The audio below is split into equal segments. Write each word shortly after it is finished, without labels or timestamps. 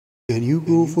Can you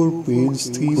go for Pain's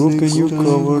theme? Bro, can you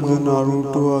cover the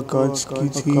Naruto Akatsuki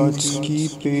theme?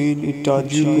 Akatsuki, Pain,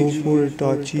 Itachi. Go for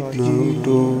Itachi,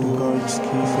 Naruto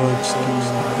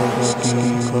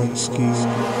Akatsuki.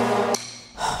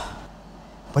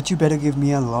 But you better give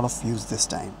me a lot of views this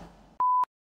time.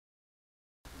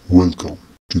 Welcome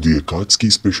to the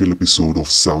Akatsuki special episode of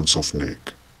Sounds of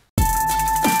NIK.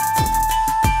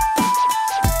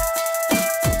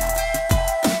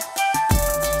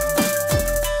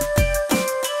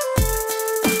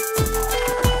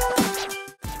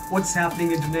 What's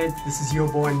happening, internet? This is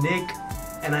your boy Nick,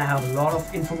 and I have a lot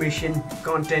of information,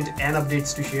 content and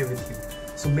updates to share with you.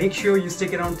 So make sure you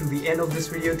stick around to the end of this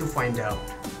video to find out.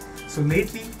 So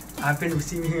lately I've been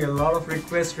receiving a lot of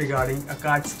requests regarding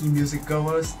Akatsuki music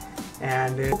covers,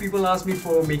 and people ask me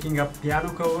for making a piano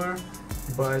cover,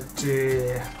 but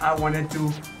I wanted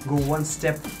to go one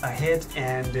step ahead,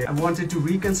 and I wanted to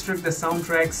reconstruct the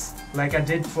soundtracks like I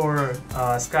did for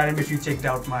Skyrim, if you checked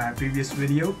out my previous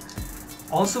video.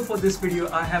 Also for this video,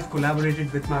 I have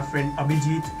collaborated with my friend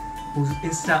Abhijeet, whose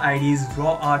Insta ID is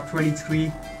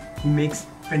rawart23. He makes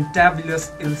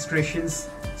fantabulous illustrations.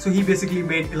 So he basically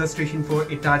made illustration for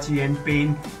Itachi and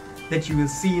Pain that you will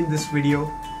see in this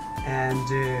video. And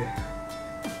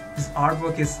his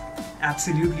artwork is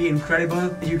absolutely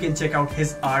incredible. You can check out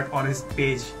his art on his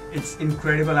page. It's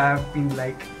incredible. I have been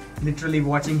like literally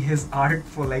watching his art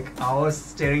for like hours,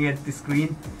 staring at the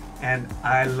screen, and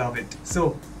I love it.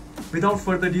 So without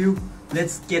further ado,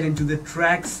 let's get into the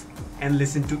tracks and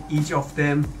listen to each of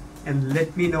them, and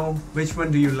let me know which one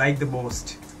do you like the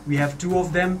most. We have two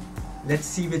of them. Let's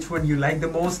see which one you like the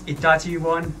most, Itachi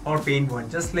one or Pain one.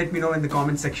 Just let me know in the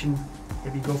comment section.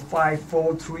 Here we go. 5,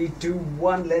 4, 3, 2,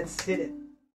 1. Let's hit it.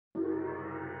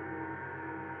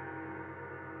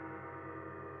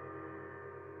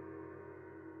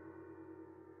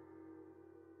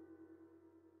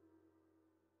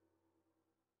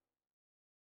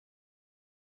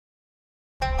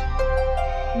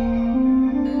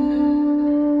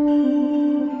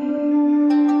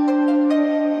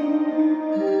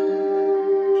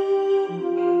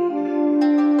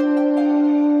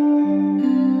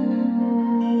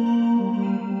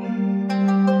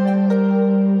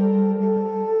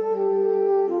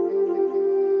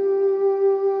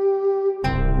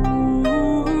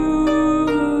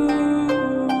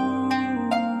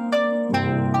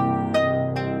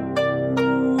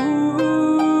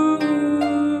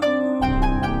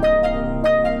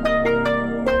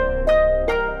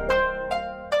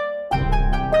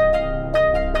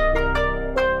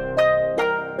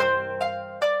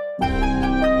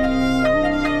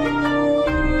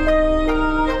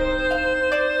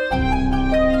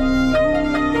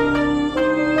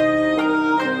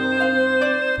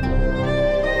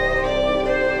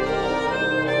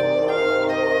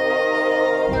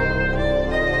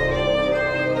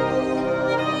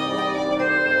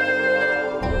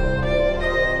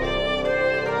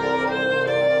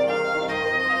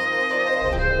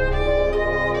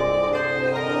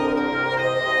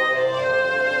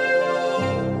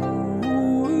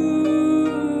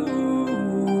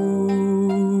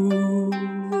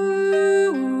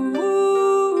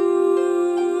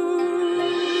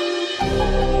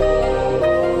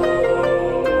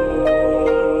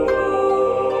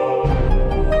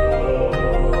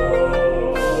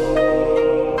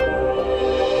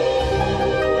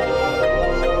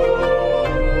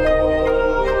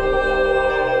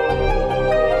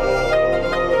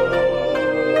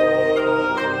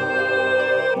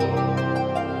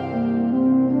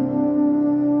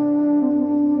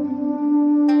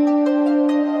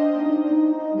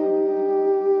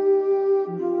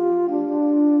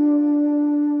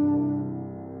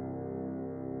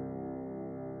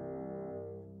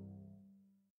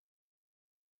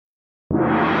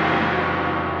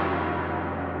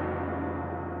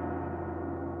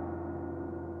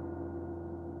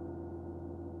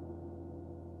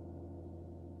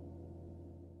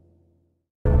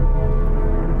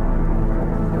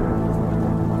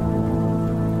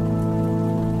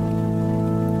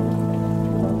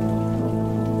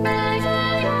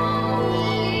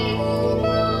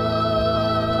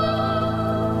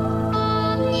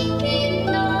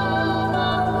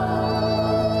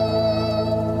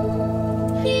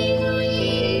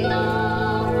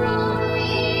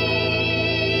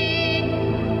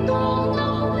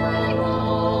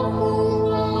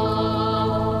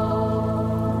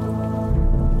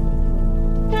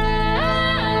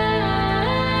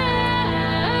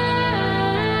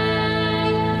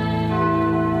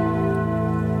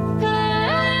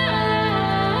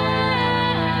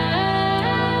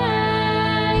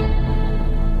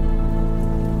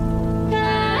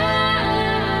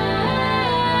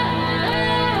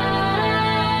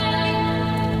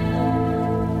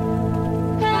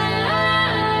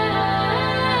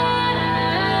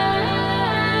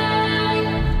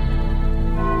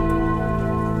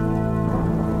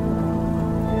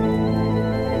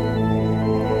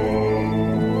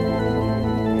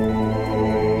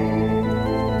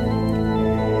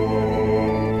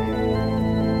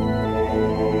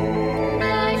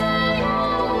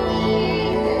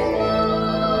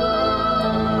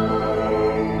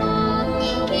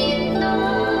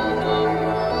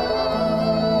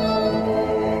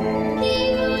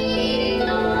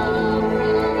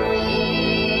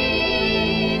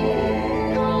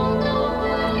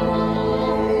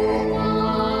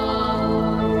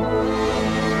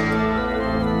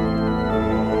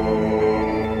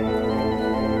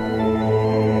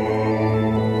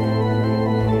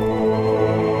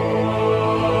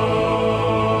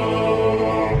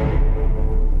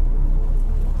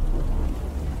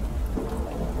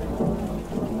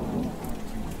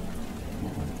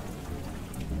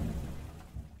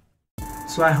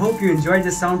 So I hope you enjoyed the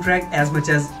soundtrack as much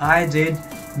as I did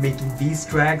making these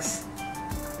tracks.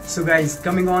 So guys,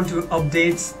 coming on to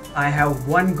updates, I have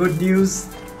one good news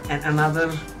and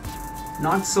another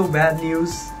not so bad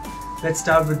news. Let's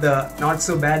start with the not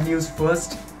so bad news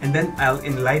first, and then I'll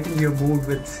enlighten your mood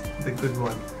with the good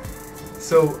one.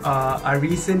 So I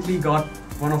recently got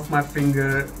one of my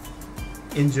finger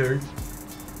injured.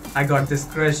 I got this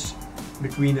crush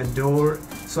between a door,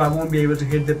 so I won't be able to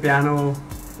hit the piano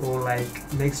for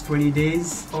like next 20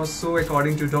 days or so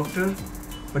according to doctor.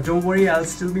 But don't worry, I'll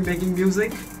still be making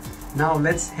music. Now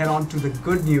let's head on to the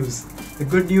good news. The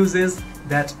good news is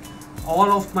that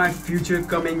all of my future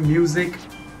coming music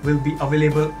will be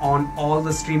available on all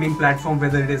the streaming platforms,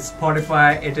 whether it is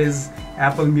Spotify, it is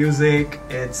Apple Music,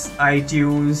 it's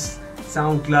iTunes,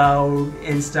 SoundCloud,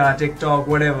 Insta, TikTok,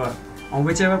 whatever. On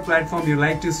whichever platform you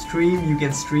like to stream, you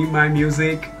can stream my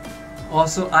music.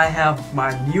 Also, I have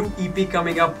my new EP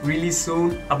coming up really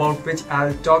soon, about which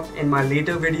I'll talk in my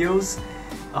later videos.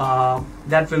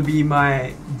 That will be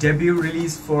my debut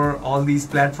release for all these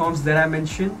platforms that I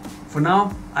mentioned. For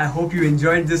now, I hope you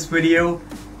enjoyed this video.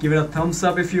 Give it a thumbs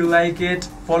up if you like it.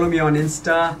 Follow me on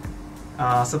Insta.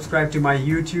 Subscribe to my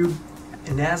YouTube.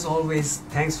 And as always,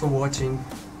 thanks for watching.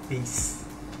 Peace.